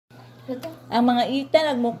Ang mga ita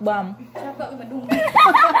nagmukbang.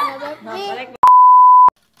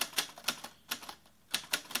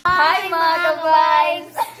 Hi mga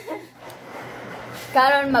ka-vibes!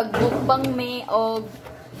 Karon magbukbang me og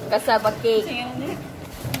cassava cake.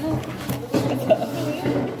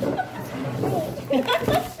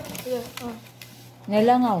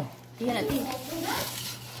 Nalangaw. Iyan natin.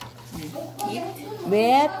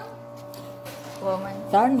 Bet. Woman.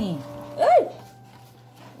 Tarni. Ay!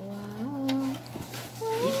 Wow.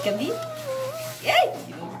 Eat kami? Yay!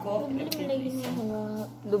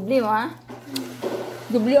 Dubli mo ha?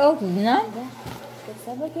 Dubli o, na?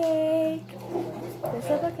 Cassava cake.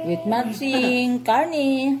 Cassava cake. With matching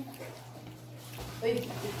karni.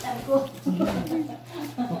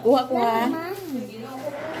 Kuha ko ha.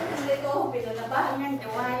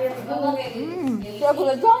 Kaya ko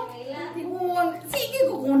lang dyan. Sige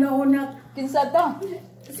ko kung una-una. Kinsa to?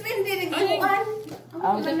 Swindi rin kuhan.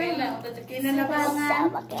 Kinanabangan.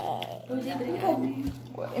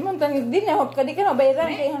 Imong tangig din na hop ka di ka na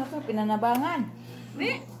bayaran kay hanap sa pinanabangan.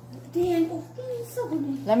 Diyan ko. Kinsa ko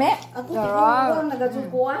ni. Lame? Ako tinukuhan,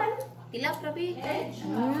 nagasukuhan. Tilap rabi.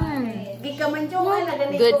 Di ka man tiyong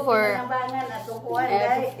ganito. Good for pinanabangan at tukuhan. Dahil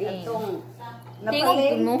everything. itong Tingog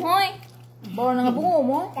napaling. tumuhoy. Bawa na nga bungo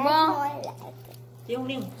mo. Ba? Yung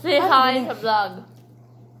ring. Say hi sa vlog.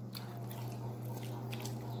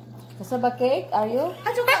 Cassava cake, are you?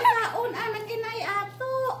 At yung kaon, anak kinay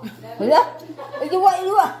ato. Wala?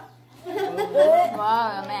 Iluwa.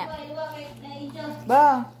 Wow, lame.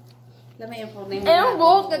 Ba? Lama yung pornay mo. Ayun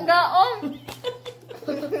buhok kagaon.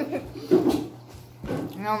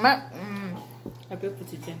 Lame. Happy po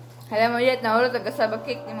si Jen. Alam mo yet, nahulog ang cassava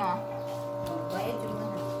cake ni mo. Bayad yung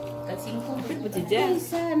mga. Kalsingko. Happy po si Jen. Ay,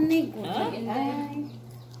 sanig. Ay.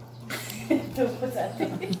 Ito po sa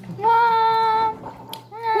atin. Wow.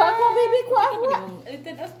 Kuha ko, baby, kuha ko.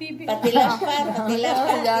 Patilap pa,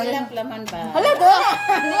 patilap laman ba? Hala, do!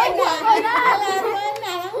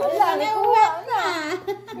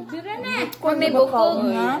 Kung may bukog.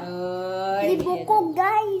 May bukog,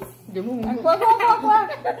 guys. Kuha.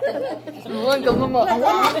 Sumunod ka mo.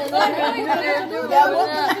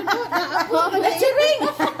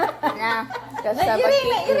 Na, cassava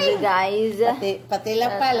cake guys.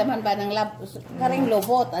 Patilap pa, laman ba ng karing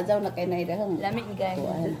lobot, ajaw na kay naidahang. Lamig guys.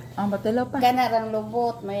 Ang batilaw pa. Kanarang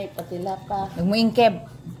lobot, may patilap pa. Nagmuingkeb.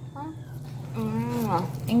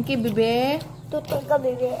 Ingkeb, bebe. Tutoy ka,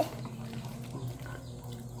 bebe.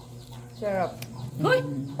 Sarap. Hoy!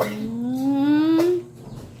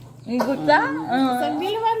 Igot ka?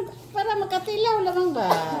 Sagdiwan, para makatilaw lamang ba?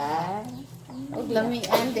 Huwag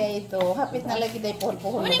lamian day ito. Hapit na lagi day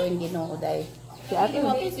pohon-pohon mo yung ginoo day. Si ate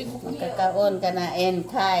mo. Magkakaon ka na and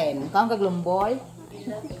kind. Kang kaglumboy.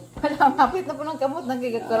 Wala, mapit na po ng kamot.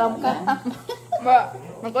 Nagkikaram ka. Ba,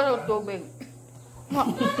 magkano tubig?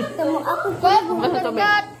 Tamo ako. Magkano tubig?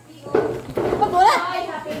 Pag wala.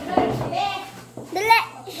 Dali!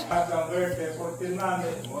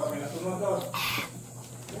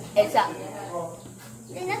 Elsa.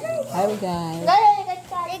 Hi guys.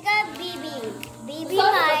 Ika, Bibi. Bibi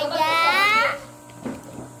Maya.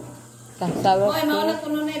 Cassava Hoy, mauna cake. ko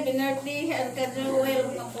nun eh, binirthday, ang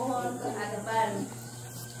ka-jewel, ang pohon, ang agaban.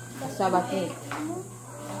 Cassava cake.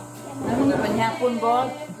 Ano nga panyapon, Bob?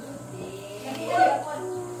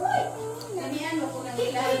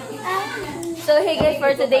 So hey guys,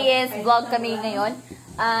 for today's vlog kami ngayon.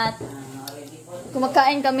 At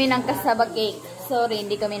kumakain kami ng cassava cake. Sorry,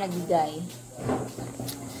 hindi kami nagbigay.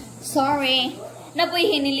 Sorry. Napoy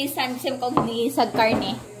hinilisan. Siyem kong hinilisag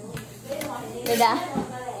karne. Diba?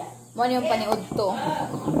 Mo yung paniod to.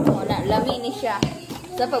 Lami ni siya.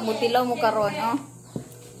 Sa pagbutilaw mo karon, oh.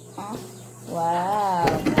 Oh. Wow.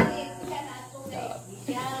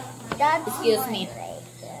 Excuse me.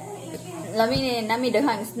 Lami ni nami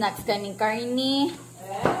daghang snacks kaning karne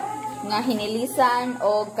nga hinilisan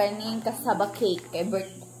o kaning cassava cake kay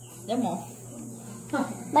birthday mo.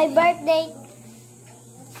 My birthday.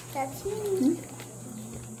 That's me.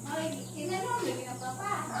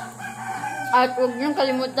 At huwag niyong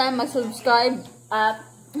kalimutan mag-subscribe at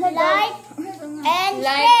Like and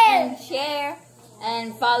like share. and share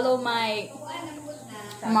and follow my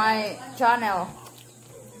channel.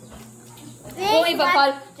 Kung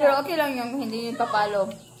ipapalo, pero okay lang yung hindi niyo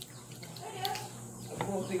ipapalo.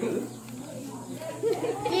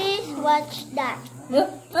 Please watch that.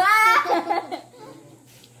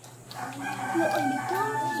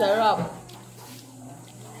 Sarap.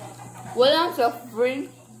 Walang soft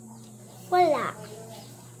drink. Wala.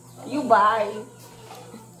 You buy.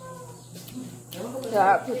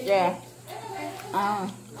 Sarap siya.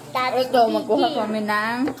 That's Ito, magkuha kami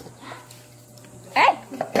ng... Eh!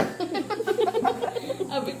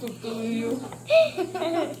 Tuyo.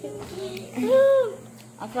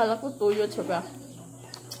 Akala ko tuyo, tsaka.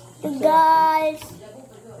 Guys.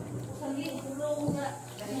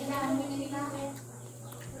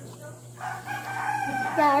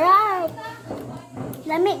 Sarap.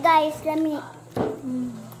 Lami guys, lami.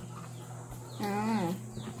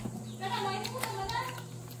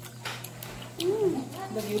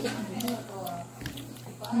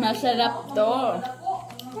 Masarap to.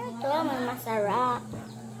 Ito, may masarap.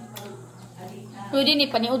 Pwede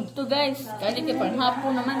ni paniod to guys. Kali ka pang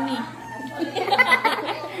hapon naman ni.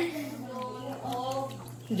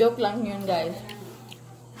 Joke lang yun guys.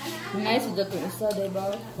 Nice sa itong isa,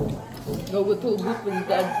 diba? Gagutugot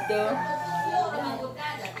pag ito.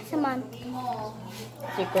 Saman.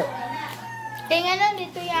 Sikot. Tingnan lang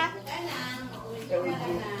dito ya.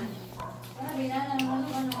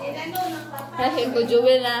 Kasi ko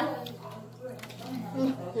Jewel na.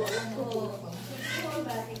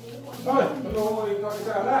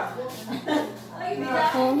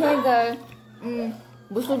 Oh my God.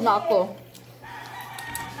 Busog na ako.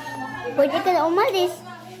 Pwede ka na umalis.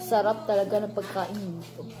 Sarap talaga ng pagkain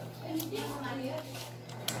nito.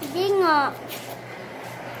 Hindi nga.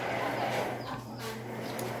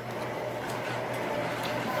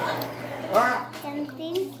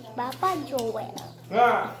 Kantin, Papa Joel.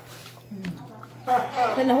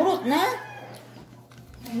 Nahurot na?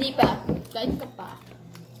 Hindi pa. Kain ka pa.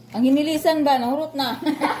 Ang hinilisan ba? Nahurot na.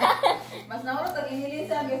 Mas nahurot ang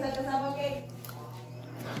hinilisan kaysa kasama cake.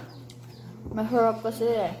 Masarap kasi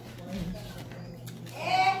eh.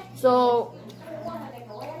 So,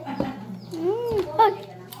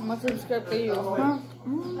 mag-subscribe kayo. Ha?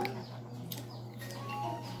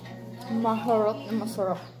 Maharap na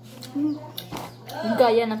masarap.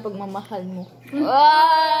 Gaya ng pagmamahal mo.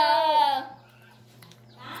 Wow!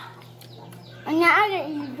 Ang naaga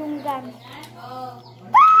ilunggan.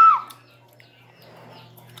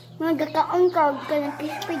 Magkakaon ka ng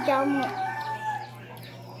crispy jam mo.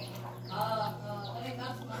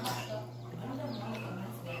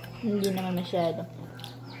 Hindi naman masyado.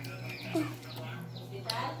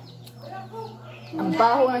 Ang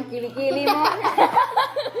baho ng kilikili mo.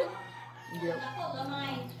 Joke.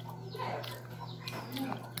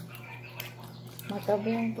 Matabi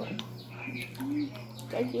lang to.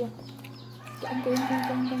 Kaya.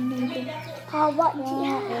 Hawa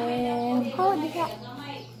diha. Hawa diha.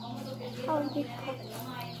 Hawa diha.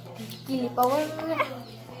 Kili power.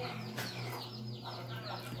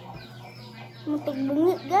 Mutig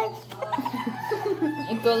bungi guys.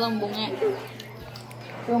 Ikaw lang bunga.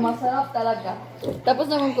 So, masarap talaga. Tapos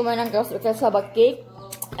naman kumain ng cassava cake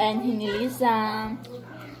and hinilisan.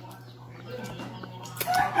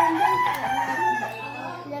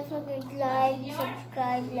 Don't forget to like,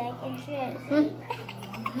 subscribe, like, and share.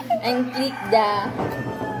 And click the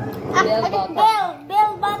bell button.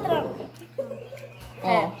 Bell button.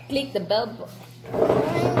 Oh, click the bell button.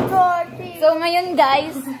 I'm sorry. So, ngayon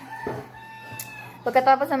guys,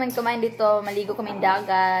 pagkatapos naman kumain dito, maligo kami ng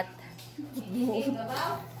dagat.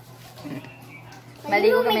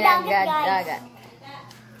 Maligo kami ng dagat.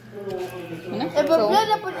 So,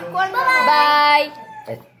 bye!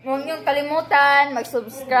 Huwag niyong kalimutan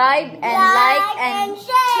mag-subscribe and like and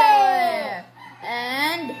share.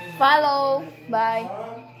 And follow. Bye!